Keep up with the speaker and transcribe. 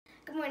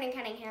morning,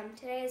 Cunningham.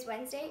 Today is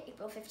Wednesday,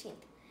 April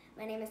 15th.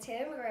 My name is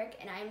Taylor McGurk,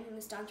 and I am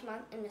Ms.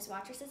 Dontremont in Ms.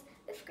 Watrous'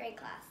 5th grade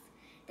class.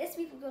 This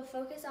week we will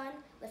focus on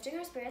lifting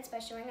our spirits by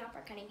showing off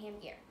our Cunningham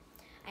gear.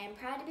 I am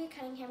proud to be a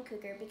Cunningham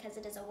Cougar because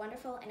it is a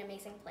wonderful and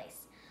amazing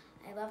place.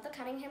 I love the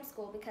Cunningham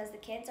school because the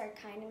kids are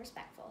kind and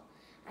respectful.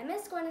 I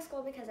miss going to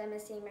school because I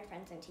miss seeing my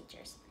friends and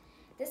teachers.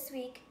 This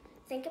week,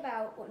 think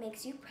about what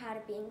makes you proud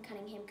of being a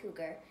Cunningham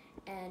Cougar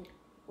and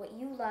what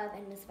you love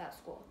and miss about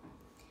school.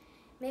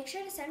 Make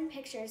sure to send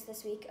pictures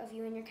this week of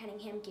you and your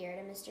Cunningham gear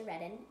to Mr.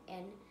 Redden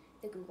in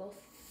the Google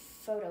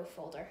photo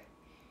folder.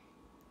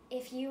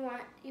 If you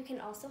want, you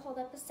can also hold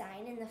up a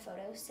sign in the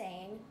photo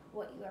saying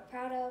what you are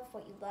proud of,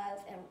 what you love,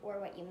 or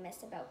what you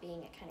miss about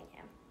being at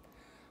Cunningham.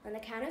 On the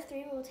count of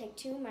 3, we will take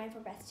 2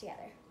 mindful breaths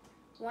together.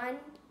 1,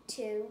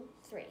 2,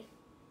 3.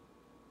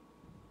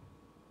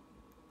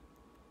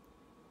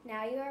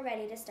 Now you are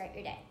ready to start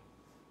your day.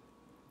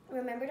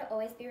 Remember to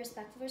always be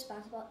respectful,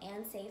 responsible,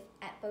 and safe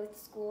at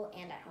both school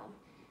and at home.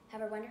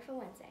 Have a wonderful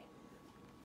Wednesday.